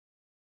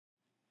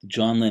The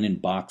John Lennon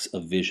Box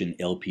of Vision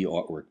LP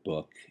artwork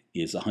book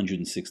is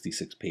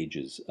 166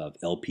 pages of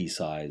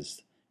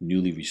LP-sized,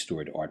 newly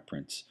restored art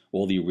prints,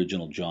 all the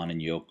original John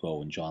and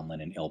Yoko and John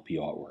Lennon LP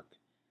artwork.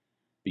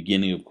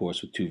 Beginning, of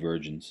course, with two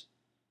versions.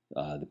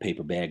 The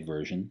paper bag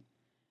version,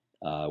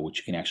 which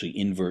you can actually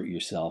invert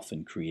yourself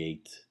and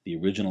create the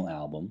original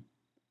album,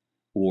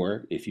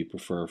 or if you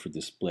prefer for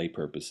display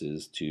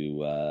purposes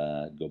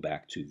to go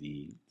back to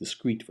the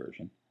discrete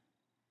version.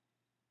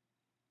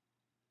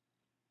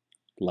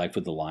 Life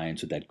of the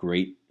Lions with that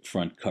great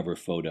front cover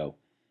photo,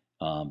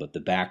 but the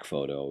back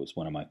photo is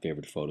one of my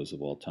favorite photos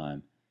of all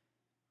time.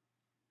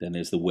 Then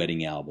there's the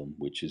wedding album,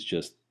 which is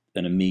just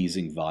an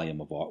amazing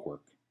volume of artwork,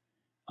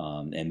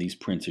 and these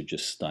prints are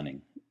just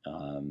stunning.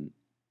 A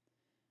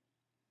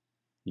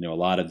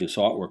lot of this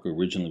artwork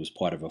originally was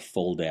part of a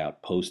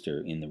fold-out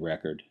poster in the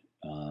record,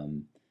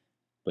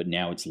 but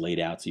now it's laid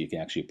out so you can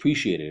actually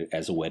appreciate it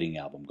as a wedding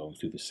album, going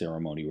through the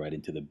ceremony right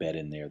into the bed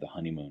in there, the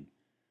honeymoon.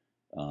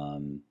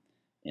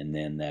 And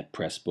then that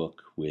press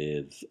book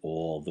with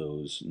all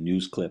those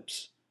news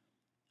clips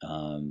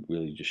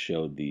really just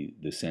showed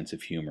the sense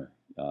of humor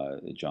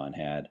that John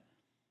had,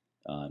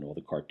 and all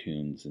the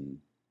cartoons, and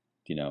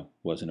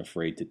wasn't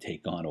afraid to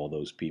take on all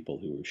those people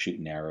who were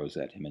shooting arrows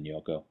at him and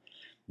Yoko.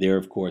 There,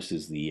 of course,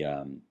 is the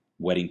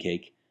wedding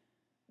cake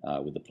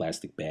with the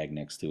plastic bag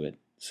next to it,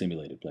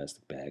 simulated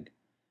plastic bag.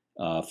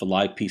 For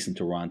Live Peace in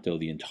Toronto,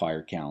 the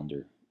entire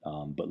calendar,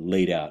 but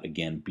laid out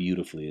again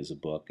beautifully as a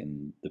book,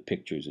 and the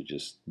pictures are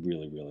just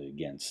really, really,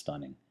 again,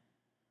 stunning.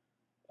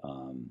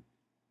 All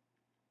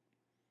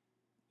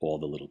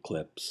the little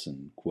clips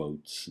and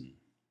quotes, and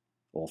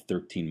all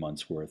 13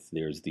 months worth.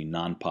 There's the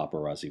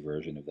non-paparazzi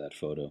version of that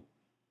photo.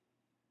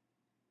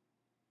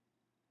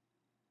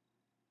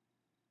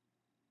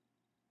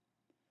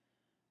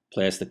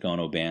 Plastic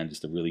Ono Band,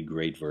 just a really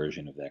great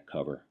version of that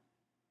cover.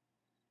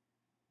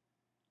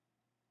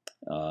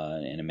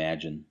 And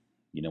imagine,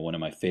 one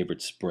of my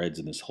favorite spreads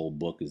in this whole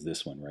book is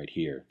this one right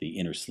here, the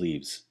inner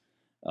sleeves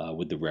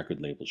with the record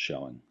label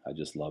showing. I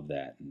just love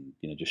that. And,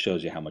 just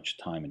shows you how much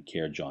time and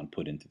care John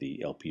put into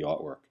the LP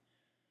artwork.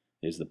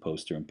 There's the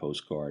poster and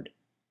postcard.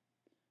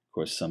 Of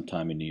course,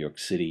 Sometime in New York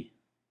City,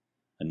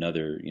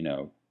 another,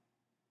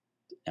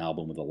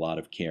 album with a lot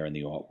of care in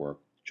the artwork.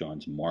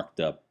 John's marked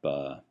up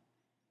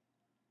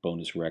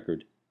bonus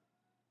record,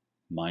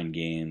 Mind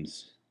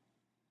Games,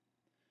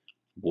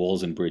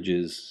 Walls and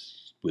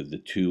Bridges with the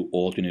two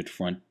alternate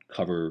front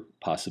cover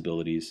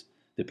possibilities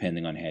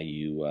depending on how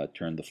you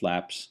turn the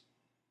flaps.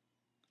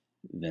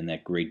 Then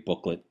that great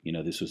booklet.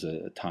 This was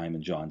a time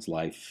in John's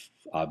life,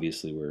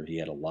 obviously, where he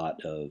had a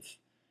lot of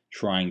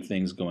trying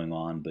things going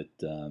on, but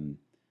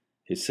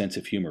his sense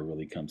of humor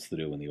really comes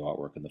through in the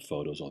artwork and the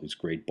photos, all these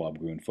great Bob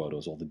Gruen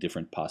photos, all the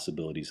different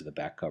possibilities of the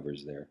back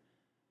covers there.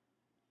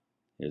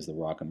 There's the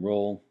rock and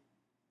roll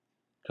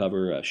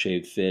cover,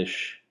 Shaved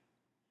Fish,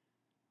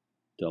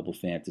 Double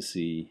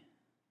Fantasy,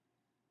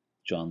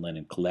 John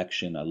Lennon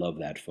Collection. I love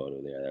that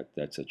photo there.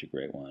 That's such a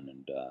great one.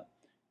 And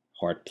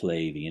Heart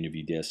Play, the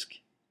interview disc,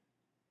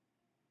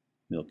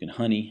 Milk and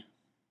Honey,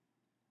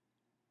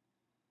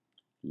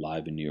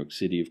 Live in New York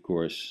City, of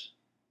course,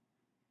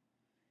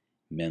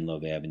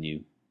 Menlove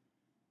Avenue,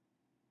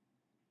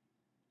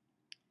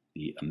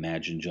 the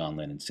Imagine John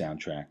Lennon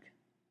soundtrack.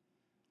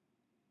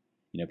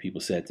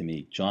 People said to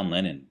me, John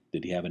Lennon,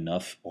 did he have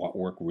enough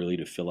artwork really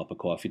to fill up a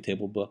coffee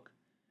table book?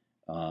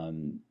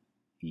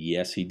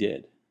 Yes, he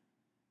did.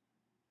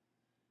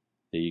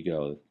 There you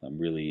go. I'm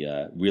really,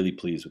 really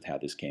pleased with how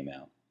this came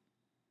out.